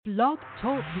Blog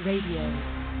Talk Radio.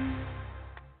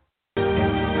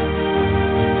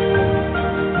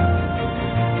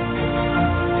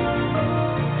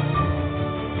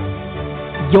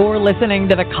 You're listening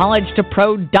to the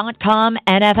College2Pro.com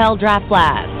NFL Draft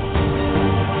Blast.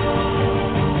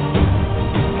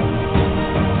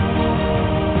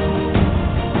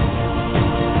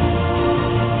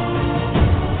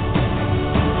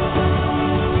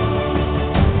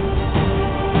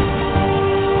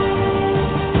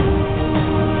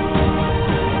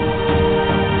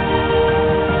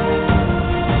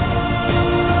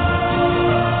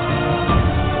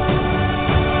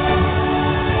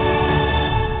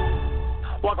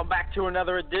 To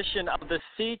another edition of the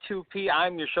C2P.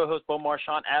 I'm your show host, Bo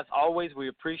Marchionte. As always, we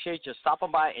appreciate you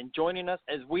stopping by and joining us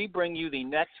as we bring you the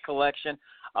next collection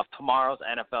of tomorrow's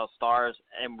NFL stars,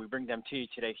 and we bring them to you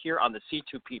today here on the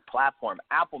C2P platform,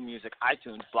 Apple Music,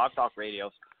 iTunes, Blog Talk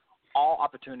Radios, all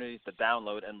opportunities to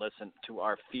download and listen to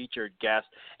our featured guest.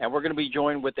 And we're going to be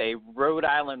joined with a Rhode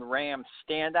Island Rams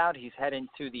standout. He's heading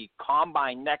to the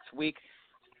Combine next week.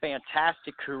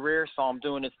 Fantastic career. Saw him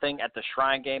doing his thing at the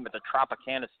Shrine Game at the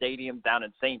Tropicana Stadium down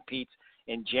in St. Pete's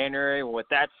in January. Well, with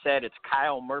that said, it's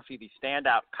Kyle Murphy, the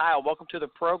standout. Kyle, welcome to the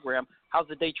program. How's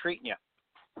the day treating you?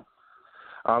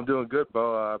 I'm doing good,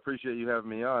 Bo. I appreciate you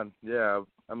having me on. Yeah,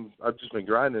 I've just been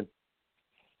grinding.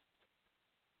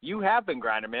 You have been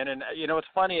grinding, man. And, you know, what's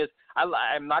funny is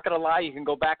I'm not going to lie. You can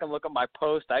go back and look at my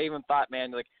post. I even thought,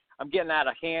 man, like, I'm getting out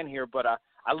of hand here, but I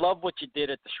love what you did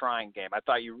at the Shrine Game.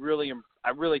 I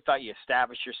really thought you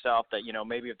established yourself that, you know,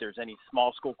 maybe if there's any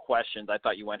small school questions, I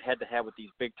thought you went head-to-head with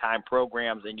these big-time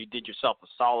programs and you did yourself a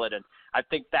solid. And I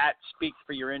think that speaks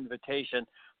for your invitation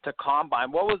to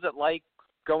Combine. What was it like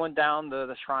going down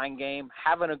the Shrine Game,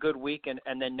 having a good week,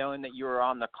 and then knowing that you were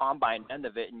on the Combine end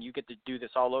of it and you get to do this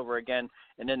all over again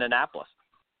in Indianapolis?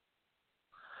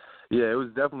 Yeah, it was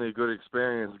definitely a good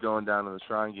experience going down to the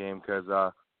Shrine Game because,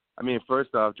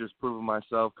 first off, just proving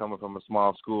myself coming from a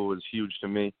small school was huge to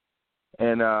me.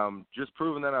 And just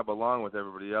proving that I belong with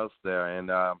everybody else there.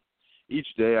 And each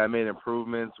day I made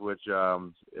improvements, which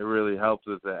it really helped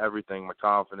with everything, my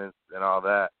confidence and all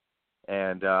that.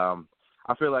 And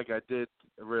I feel like I did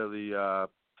really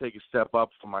take a step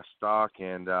up for my stock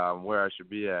and where I should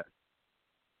be at.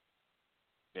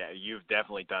 Yeah, you've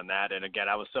definitely done that. And, again,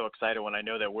 I was so excited when I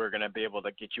know that we're going to be able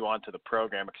to get you onto the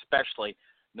program, especially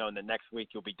knowing that next week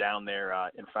you'll be down there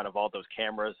in front of all those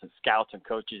cameras and scouts and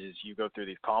coaches as you go through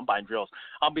these Combine drills.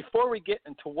 Before we get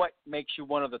into what makes you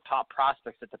one of the top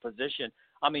prospects at the position,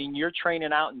 you're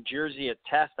training out in Jersey at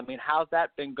Test. How's that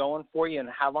been going for you, and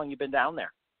how long you been down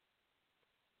there?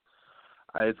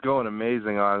 It's going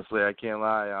amazing, honestly. I can't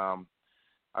lie.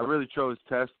 I really chose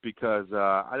Test because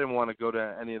I didn't want to go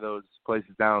to any of those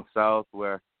places down south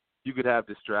where you could have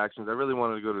distractions. I really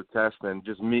wanted to go to Test and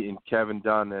just meeting Kevin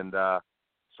Dunn and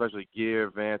especially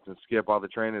Gear, Vance, and Skip, all the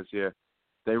trainers here.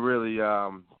 They really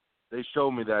they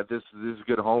showed me that this is a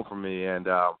good home for me. And,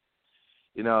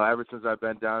 ever since I've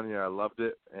been down here, I loved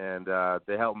it. And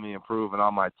they helped me improve in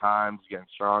all my times, getting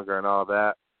stronger and all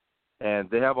that. And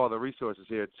they have all the resources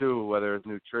here, too, whether it's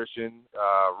nutrition,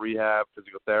 rehab,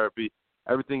 physical therapy.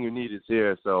 Everything you need is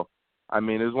here. So, it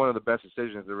was one of the best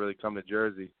decisions to really come to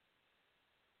Jersey.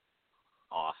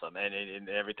 Awesome. And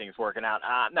everything's working out.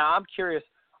 Now, I'm curious.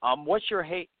 What's your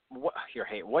height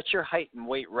and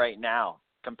weight right now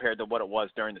compared to what it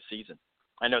was during the season?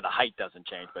 I know the height doesn't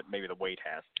change, but maybe the weight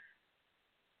has.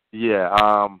 Yeah,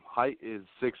 height is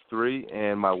 6'3",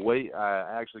 and my weight,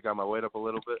 I actually got my weight up a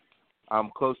little bit.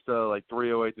 I'm close to like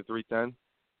 308 to 310.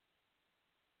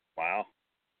 Wow.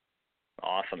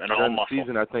 Awesome. And during all the muscle.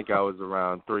 Season, I think I was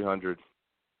around 300.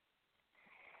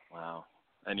 Wow.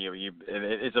 And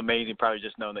it's amazing probably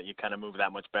just knowing that you kind of move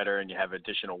that much better and you have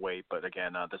additional weight. But,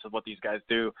 again, this is what these guys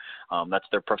do. That's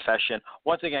their profession.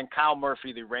 Once again, Kyle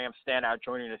Murphy, the Rams standout,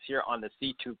 joining us here on the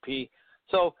C2P.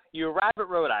 So you arrive at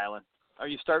Rhode Island, or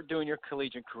you start doing your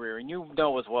collegiate career, and you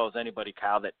know as well as anybody,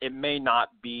 Kyle, that it may not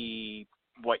be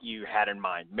what you had in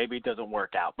mind. Maybe it doesn't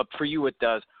work out. But for you it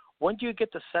does. When do you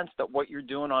get the sense that what you're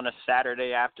doing on a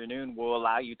Saturday afternoon will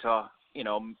allow you to,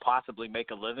 possibly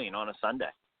make a living on a Sunday?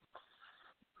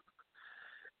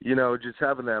 Just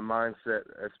having that mindset,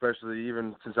 especially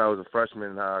even since I was a freshman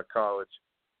in college,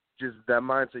 just that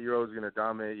mindset you're always going to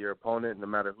dominate your opponent no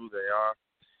matter who they are.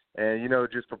 And,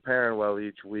 just preparing well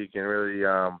each week and really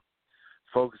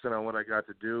focusing on what I got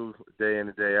to do day in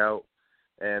and day out.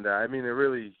 And, I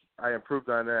improved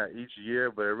on that each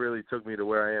year, but it really took me to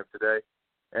where I am today.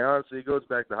 And, honestly, it goes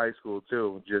back to high school,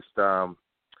 too. Just I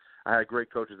had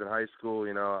great coaches in high school.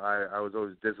 I was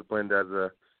always disciplined as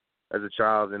a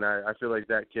child, and I feel like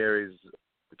that carries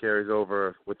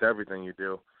over with everything you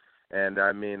do. And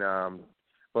I mean,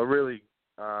 but really,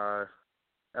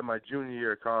 at my junior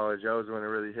year of college, that was when it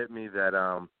really hit me that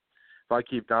if I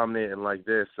keep dominating like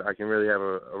this, I can really have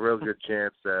a real good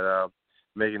chance at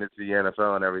making it to the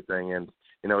NFL and everything. And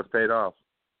it's paid off.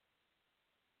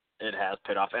 It has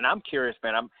paid off, and I'm curious,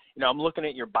 man. I'm looking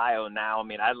at your bio now. I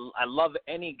mean, I love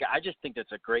any guy. I just think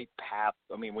that's a great path.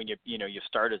 I mean, when you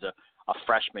start as a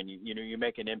freshman, you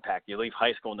make an impact. You leave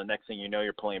high school, and the next thing you know,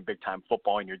 you're playing big time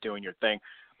football and you're doing your thing.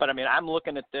 But I mean, I'm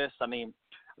looking at this. I mean,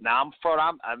 now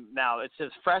now it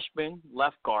says freshman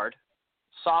left guard,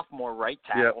 sophomore right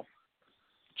tackle, Yep.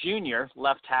 junior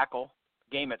left tackle,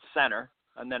 game at center,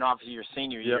 and then obviously your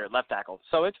senior year Yep. at left tackle.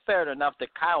 So it's fair enough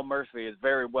that Kyle Murphy is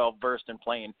very well versed in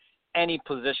playing any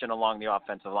position along the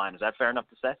offensive line. Is that fair enough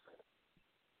to say?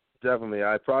 Definitely.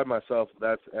 I pride myself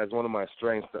that's as one of my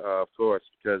strengths, of course,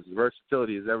 because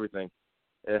versatility is everything.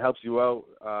 It helps you out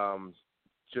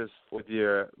just with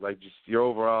your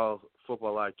overall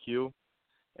football IQ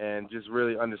and just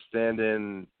really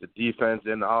understanding the defense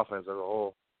and the offense as a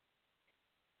whole.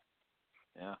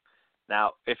 Yeah.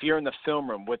 Now, if you're in the film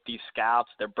room with these scouts,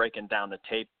 they're breaking down the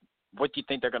tape. What do you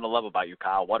think they're going to love about you,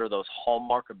 Kyle? What are those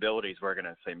hallmark abilities we're going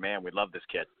to say, man, we love this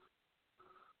kid?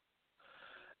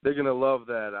 They're going to love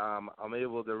that I'm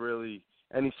able to really,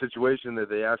 any situation that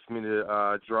they ask me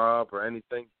to draw up or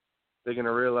anything, they're going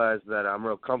to realize that I'm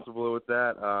real comfortable with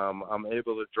that. I'm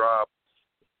able to drop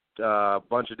a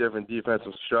bunch of different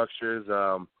defensive structures.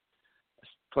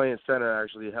 Playing center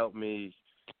actually helped me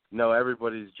know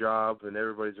everybody's job and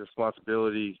everybody's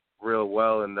responsibility real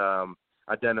well and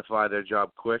identify their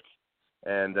job quick.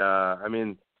 And, I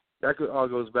mean, that all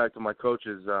goes back to my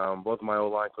coaches. Both of my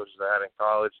O-line coaches I had in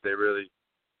college, they really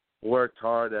worked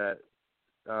hard at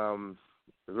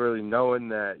really knowing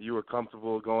that you were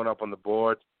comfortable going up on the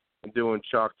board and doing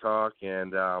chalk talk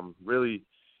and really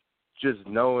just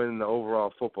knowing the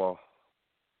overall football.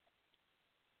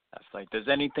 That's like, does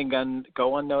anything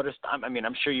go unnoticed? I mean,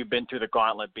 I'm sure you've been through the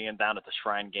gauntlet being down at the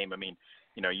Shrine game. I mean,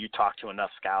 you talk to enough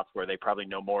scouts where they probably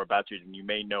know more about you than you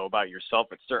may know about yourself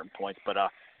at certain points. But,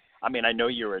 I mean, I know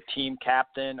you're a team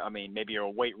captain. I mean, maybe you're a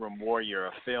weight room warrior,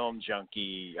 a film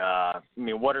junkie. I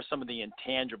mean, what are some of the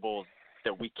intangibles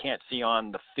that we can't see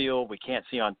on the field, we can't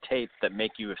see on tape that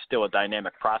make you still a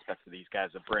dynamic prospect for these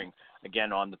guys to bring,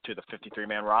 again, to the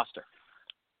 53-man roster?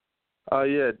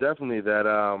 Yeah, definitely that.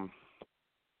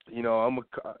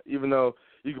 Even though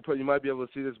you might be able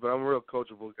to see this, but I'm a real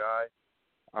coachable guy.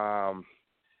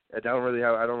 I don't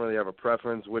really have a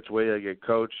preference which way I get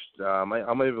coached. I'm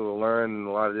able to learn in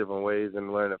a lot of different ways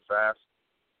and learn it fast.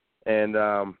 And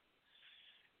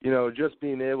just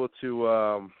being able to,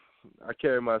 I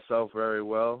carry myself very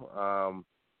well.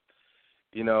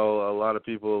 A lot of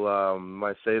people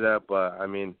might say that, but I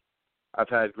mean, I've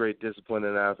had great discipline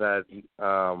and I've had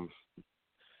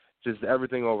just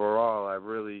everything overall.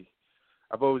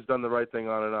 I've always done the right thing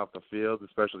on and off the field,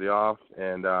 especially off,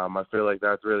 and I feel like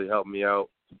that's really helped me out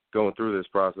going through this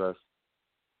process.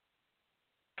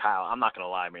 Kyle, I'm not going to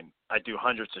lie. I mean, I do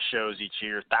hundreds of shows each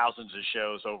year, thousands of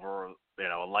shows over,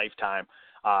 a lifetime.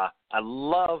 That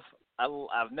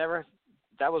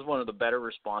was one of the better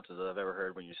responses that I've ever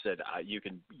heard when you said you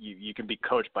can be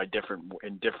coached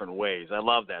in different ways. I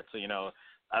love that. So,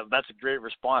 that's a great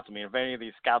response. I mean, if any of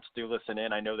these scouts do listen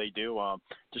in, I know they do.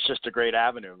 It's just a great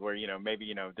avenue where,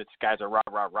 maybe, this guy's a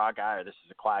rah guy or this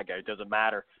is a quiet guy. It doesn't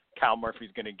matter. Kyle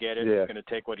Murphy's going to get it. Yeah. He's going to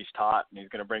take what he's taught, and he's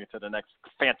going to bring it to the next.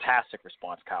 Fantastic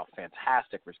response, Kyle.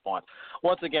 Fantastic response.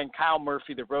 Once again, Kyle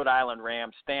Murphy, the Rhode Island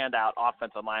Rams standout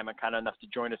offensive lineman, kind of enough to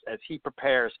join us as he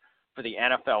prepares for the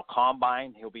NFL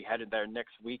Combine. He'll be headed there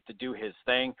next week to do his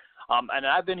thing. And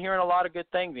I've been hearing a lot of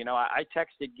good things. I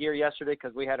texted Gear yesterday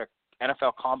because we had a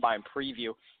NFL Combine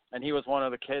preview, and he was one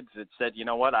of the kids that said, you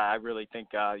know what, I really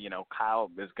think,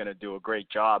 Kyle is going to do a great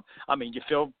job. I mean, you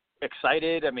feel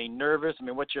excited? I mean, nervous? I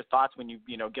mean, what's your thoughts when you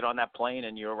get on that plane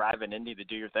and you arrive in Indy to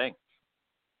do your thing?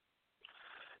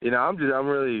 I'm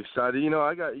really excited.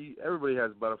 Everybody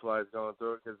has butterflies going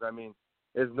through it because, I mean,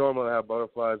 it's normal to have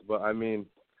butterflies, but, I mean,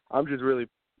 I'm just really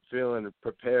feeling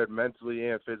prepared mentally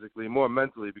and physically, more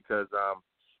mentally because,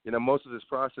 most of this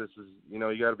process is, you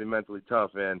got to be mentally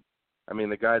tough. And, I mean,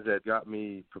 the guys that got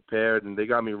me prepared and they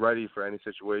got me ready for any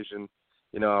situation,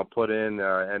 I'll put in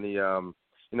any,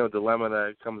 dilemma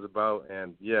that comes about.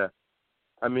 And, yeah,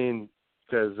 I mean,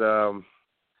 because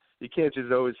you can't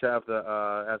just always have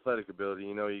the athletic ability.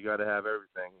 You got to have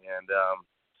everything. And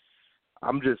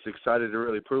I'm just excited to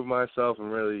really prove myself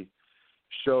and really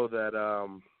show that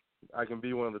I can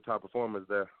be one of the top performers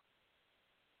there.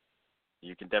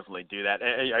 You can definitely do that.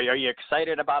 Are you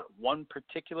excited about one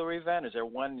particular event? Is there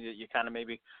one that you kind of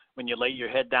maybe when you lay your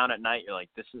head down at night, you're like,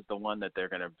 this is the one that they're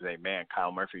going to say, man,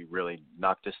 Kyle Murphy really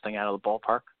knocked this thing out of the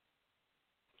ballpark?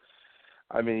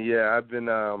 I mean, yeah, I've been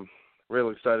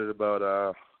real excited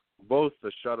about both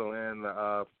the shuttle and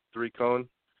the three-cone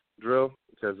drill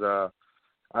because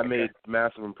I made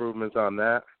massive improvements on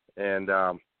that. And,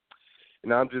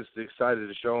 I'm just excited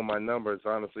to show them my numbers,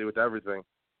 honestly, with everything.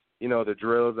 The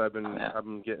drills, I've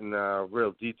been getting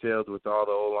real detailed with all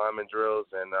the old lineman drills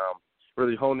and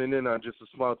really honing in on just the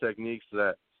small techniques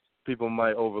that people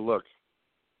might overlook.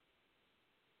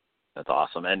 That's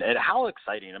awesome. And how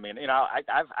exciting. I mean,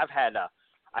 I've had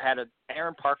I had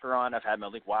Aaron Parker on. I've had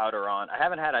Malik Wilder on. I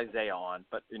haven't had Isaiah on,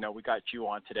 but, we got you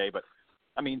on today. But,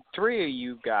 I mean, three of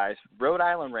you guys, Rhode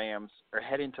Island Rams, are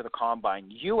heading to the Combine.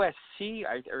 USC,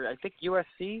 I think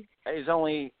USC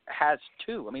has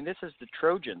two. I mean, this is the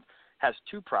Trojans, has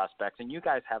two prospects, and you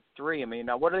guys have three. I mean,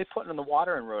 what are they putting in the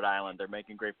water in Rhode Island? They're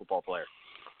making great football players.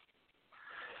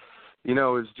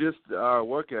 It's just our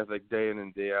work ethic day in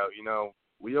and day out.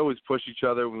 We always push each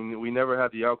other. We never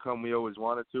had the outcome we always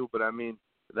wanted to, but, I mean,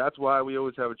 that's why we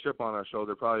always have a chip on our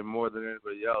shoulder, probably more than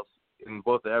anybody else in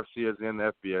both the FCS and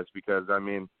the FBS, because, I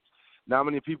mean, not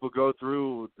many people go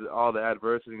through all the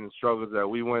adversity and struggles that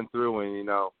we went through, and,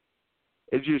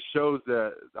 it just shows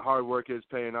that the hard work is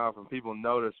paying off and people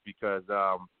notice because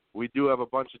we do have a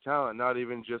bunch of talent, not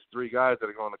even just three guys that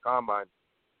are going to Combine.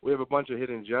 We have a bunch of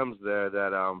hidden gems there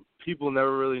that people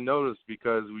never really noticed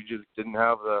because we just didn't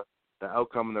have the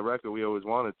outcome and the record we always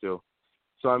wanted to.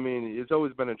 So, I mean, it's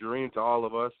always been a dream to all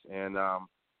of us, and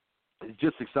it's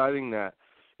just exciting that,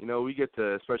 we get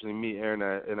to, especially me, Aaron,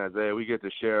 and Isaiah, we get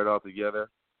to share it all together.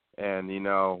 And,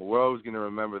 we're always going to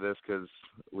remember this because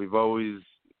we've always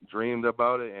dreamed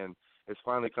about it, and it's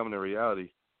finally coming to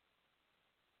reality.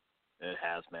 It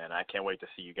has, man. I can't wait to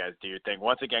see you guys do your thing.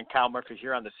 Once again, Kyle Murphy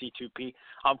here on the C2P.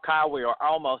 Kyle, we are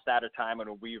almost out of time,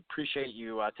 and we appreciate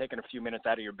you taking a few minutes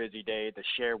out of your busy day to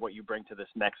share what you bring to this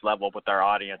next level with our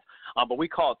audience. But we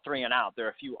call it 3 and Out. There are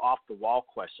a few off-the-wall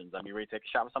questions. You ready to take a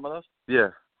shot with some of those? Yeah.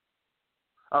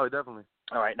 Oh, definitely.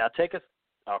 All right. Now take us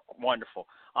wonderful.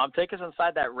 Take us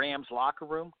inside that Rams locker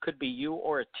room. Could be you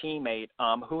or a teammate.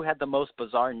 Who had the most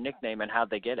bizarre nickname, and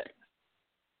how'd they get it?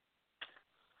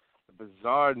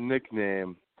 Bizarre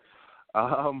nickname.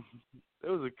 There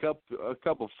was a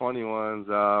couple funny ones.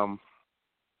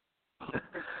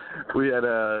 We had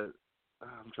I'm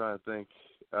trying to think.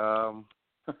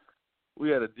 We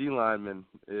had a D lineman.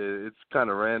 It's kind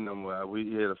of random.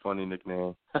 He had a funny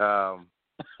nickname.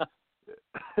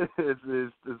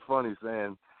 It's funny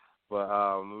saying,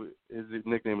 but his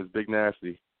nickname is Big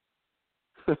Nasty.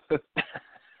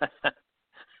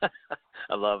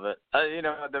 I love it.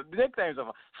 The nicknames of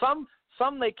some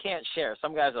they can't share.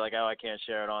 Some guys are like, I can't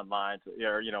share it online,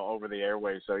 or over the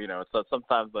airwaves. So so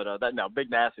sometimes, but Big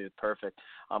Nasty is perfect.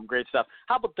 Great stuff.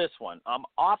 How about this one?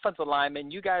 Offensive linemen.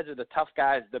 You guys are the tough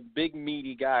guys, the big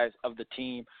meaty guys of the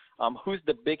team. Who's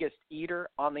the biggest eater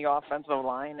on the offensive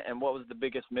line, and what was the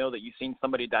biggest meal that you've seen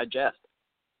somebody digest?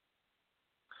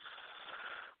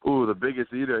 Ooh, the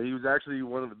biggest eater. He was actually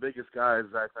one of the biggest guys,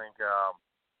 I think.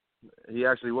 He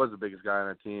actually was the biggest guy on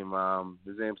our team.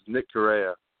 His name's Nick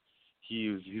Correa.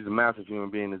 He's a massive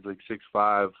human being. He's like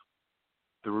 6'5",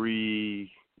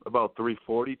 about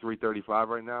 340, 335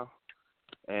 right now.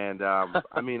 And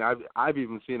I mean, I've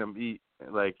even seen him eat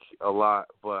like a lot.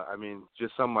 But I mean,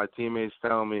 just some of my teammates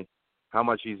telling me how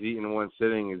much he's eaten in one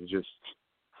sitting is just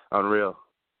unreal.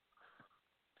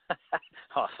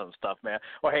 Awesome stuff, man.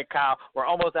 Well, hey, Kyle, we're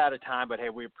almost out of time, but hey,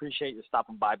 we appreciate you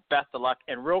stopping by. Best of luck.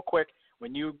 And real quick,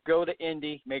 when you go to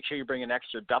Indy, make sure you bring an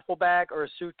extra duffel bag or a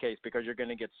suitcase because you're going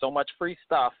to get so much free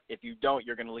stuff. If you don't,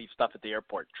 you're going to leave stuff at the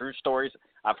airport. True stories.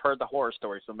 I've heard the horror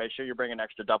stories, so make sure you bring an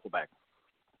extra duffel bag.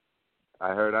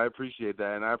 I heard. I appreciate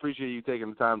that, and I appreciate you taking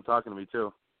the time talking to me,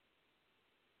 too.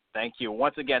 Thank you.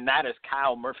 Once again, that is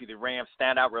Kyle Murphy, the Rams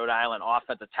standout Rhode Island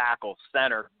offensive tackle,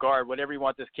 center, guard, whatever you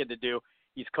want this kid to do.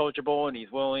 He's coachable, and he's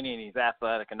willing, and he's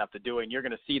athletic enough to do it, and you're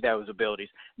going to see those abilities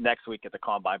next week at the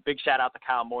Combine. Big shout-out to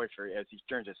Kyle Murphy as he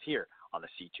joins us here on the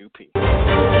C2P.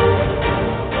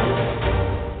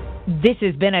 This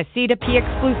has been a C2P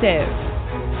exclusive.